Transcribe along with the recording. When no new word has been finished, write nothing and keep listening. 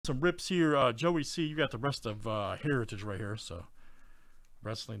Some rips here. Joey C, you got the rest of Heritage right here. So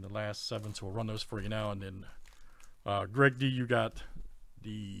wrestling the last 7, so we'll run those for you now. And then Greg D, you got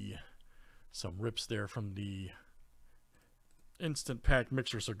some rips there from the instant pack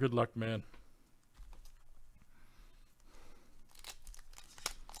mixer. So good luck, man.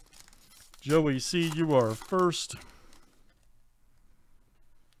 Joey C, you are first.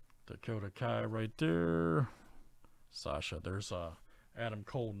 Dakota Kai right there. Sasha, there's Adam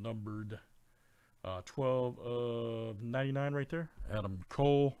Cole numbered 12 of 99 right there. Adam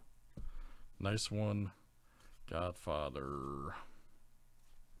Cole. Nice one. Godfather.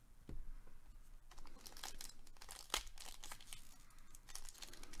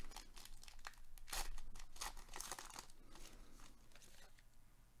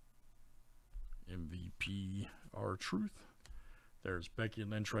 MVP R-Truth. There's Becky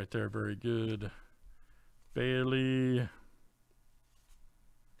Lynch right there. Very good. Bailey.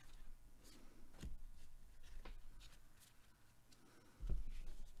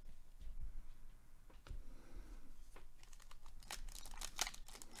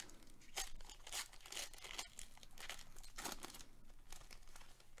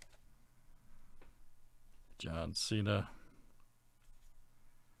 John Cena.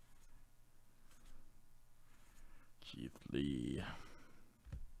 Keith Lee.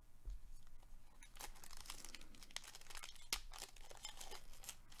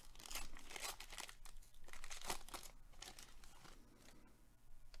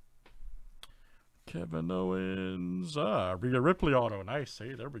 Kevin Owens. Rhea Ripley auto. Nice.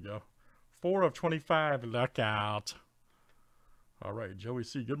 Hey, there we go. 4 of 25. Luck out. All right, Joey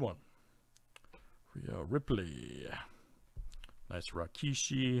C. Good one. Rhea Ripley. Nice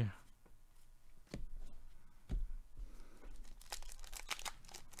Rikishi.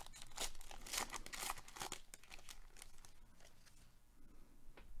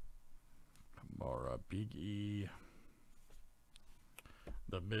 Kamara, Big E.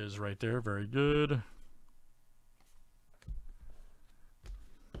 The Miz right there, very good.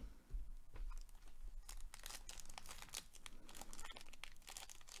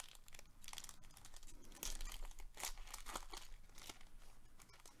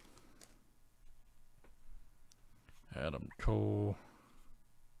 Adam Cole.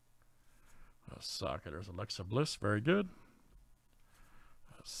 Osaka, there's Alexa Bliss, very good.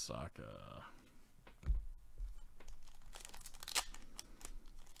 Osaka.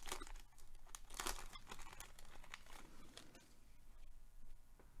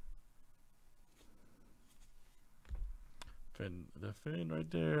 The Finn right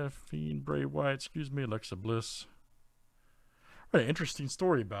there. Fiend Bray Wyatt. Excuse me, Alexa Bliss. Very interesting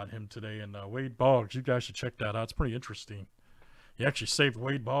story about him today. And Wade Boggs, you guys should check that out. It's pretty interesting. He actually saved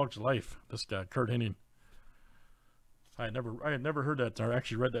Wade Boggs' life. This guy, Kurt Hennig. I had never heard that. I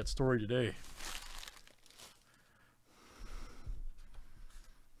actually read that story today.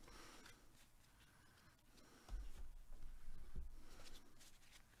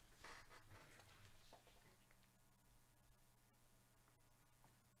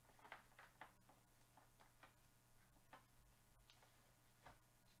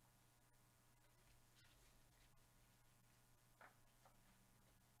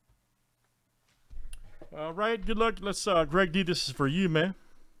 All right, good luck. Let's, Greg D, this is for you, man.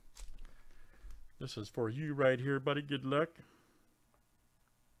 This is for you right here, buddy. Good luck.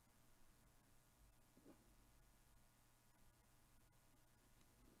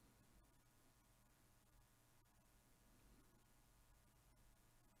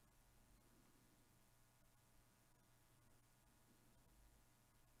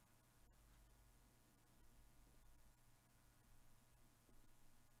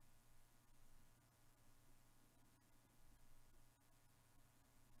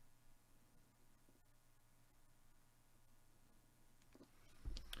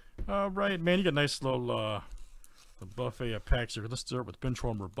 All right, man. You got a nice little buffet of packs here. Let's start with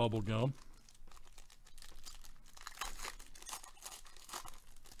Benchwarmer Bubblegum.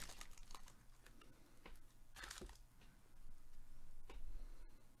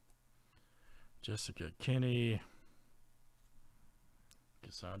 Jessica Kenny.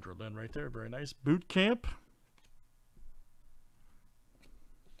 Cassandra Lynn right there. Very nice. Boot Camp.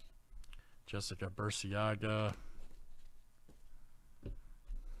 Jessica Burciaga.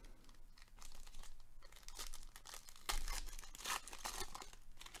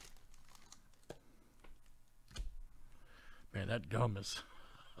 Man, that gum is...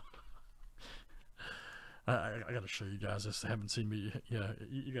 I got to show you guys this. I haven't seen me. Yeah,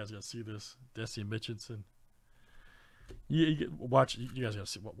 you guys got to see this. Desi Mitchinson. Watch. You guys got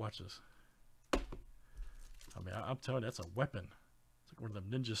to see. Watch this. I mean, I'm telling you, that's a weapon. It's like One of them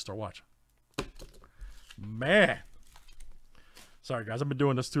Ninja Star Watch. Man. Sorry, guys. I've been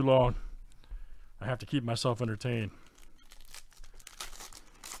doing this too long. I have to keep myself entertained.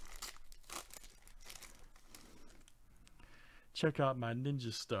 Check out my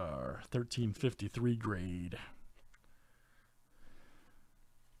Ninja Star 1353 grade.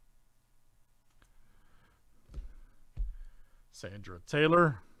 Sandra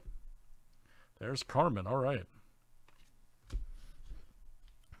Taylor. There's Carmen. All right.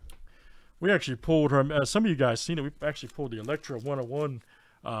 We actually pulled her. Some of you guys seen it. We actually pulled the Electra 101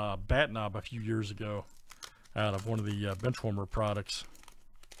 bat knob a few years ago out of one of the Benchwarmer products.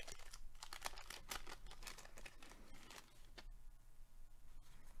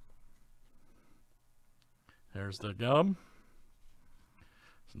 There's the gum.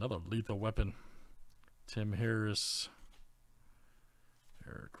 It's another Lethal Weapon. Tim Harris.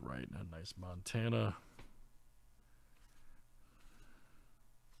 Eric Wright. A nice Montana.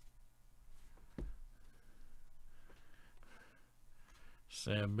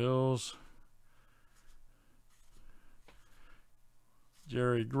 Sam Mills.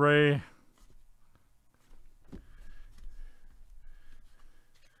 Jerry Gray.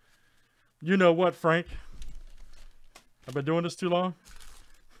 You know what, Frank? I've been doing this too long.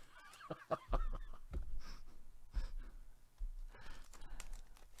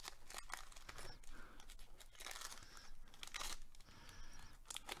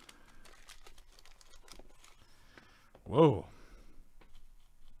 Whoa.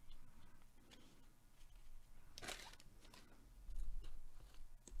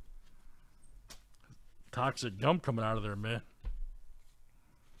 Toxic gum coming out of there, man.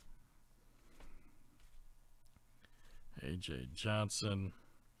 AJ Johnson.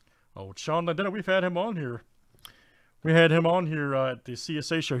 Oh, Sean Landetta, we've had him on here. We had him on here at the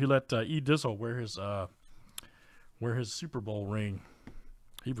CSA show. He let E. Dizzle wear his Super Bowl ring.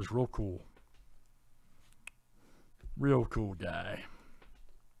 He was real cool. Real cool guy.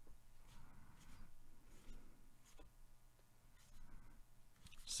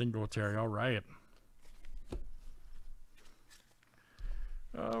 Singletary, all right.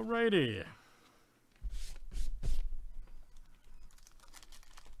 All righty.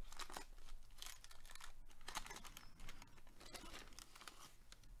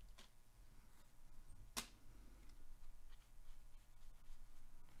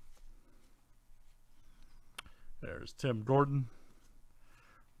 There's Tim Gordon.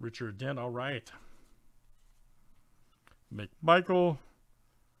 Richard Dent, all right. McMichael.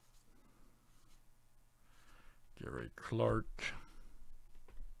 Gary Clark.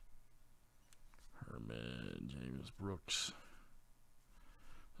 Herman. James Brooks.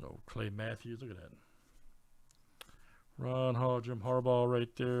 Oh, Clay Matthews. Look at that. Ron Hall, Jim Harbaugh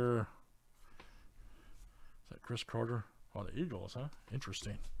right there. Is that Chris Carter? Oh, the Eagles, huh?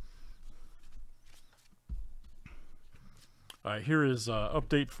 Interesting. All right, here is an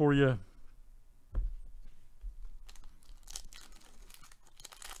update for you.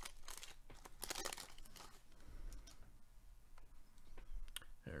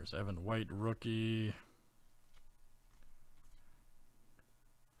 There's Evan White, rookie.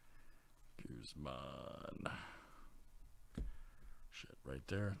 Guzman. Shit, right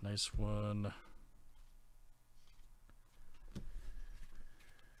there. Nice one.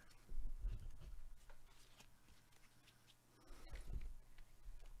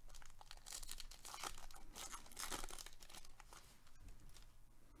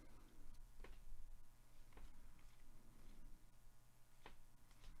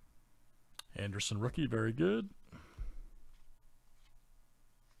 Anderson rookie, very good.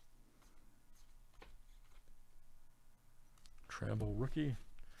 Travel rookie.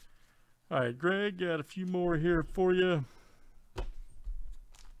 All right, Greg, got a few more here for you.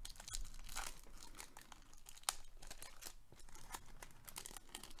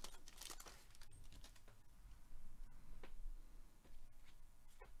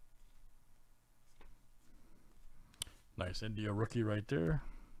 Nice India rookie right there.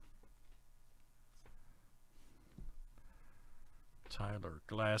 Tyler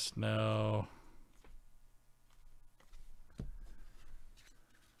Glasnow.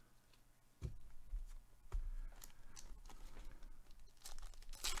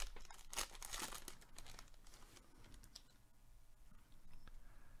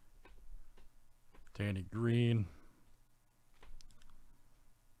 Danny Green.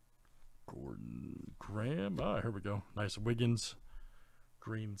 Gordon Graham. Ah, here we go. Nice Wiggins.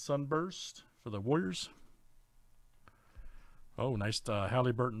 Green Sunburst for the Warriors. Oh, nice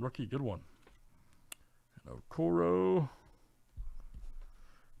Halliburton rookie. Good one. And Okoro.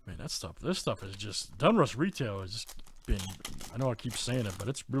 Man, that stuff. This stuff is just Dunruss retail is just been, I know I keep saying it, but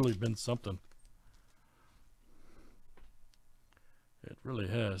it's really been something. It really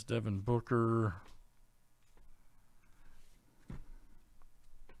has. Devin Booker.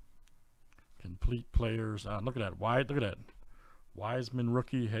 Complete players. Look at that. Look at that. Wiseman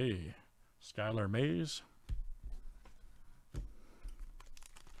rookie. Hey. Skylar Mays.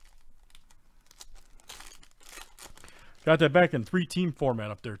 Got that back in 3-team format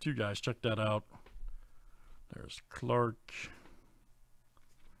up there too, guys. Check that out. There's Clark.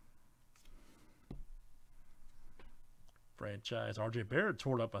 Franchise. RJ Barrett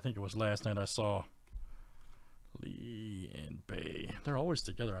tore it up. I think it was last night I saw. Lee and Bay. They're always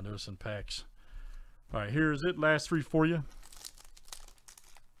together, I notice, in packs. All right, here's it. Last 3 for you.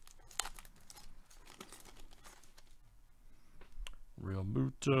 Real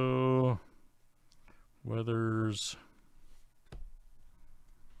Muto. Weathers.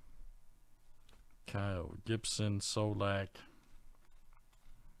 Kyle Gibson. Solak.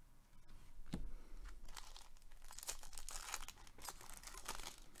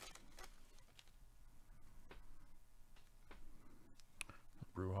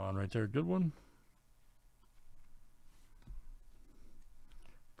 Bruhan right there. Good one.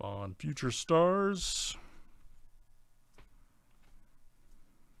 Bond Future Stars.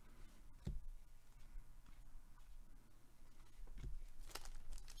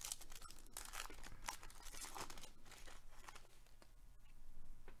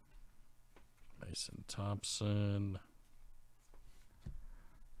 Mason Thompson.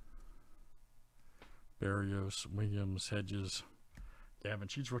 Barrios, Williams, Hedges. Gavin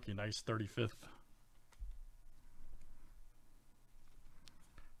Sheets rookie, nice 35th.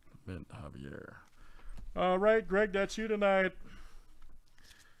 Mint Javier. All right, Greg, that's you tonight.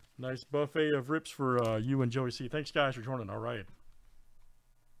 Nice buffet of rips for you and Joey C. Thanks, guys, for joining. All right.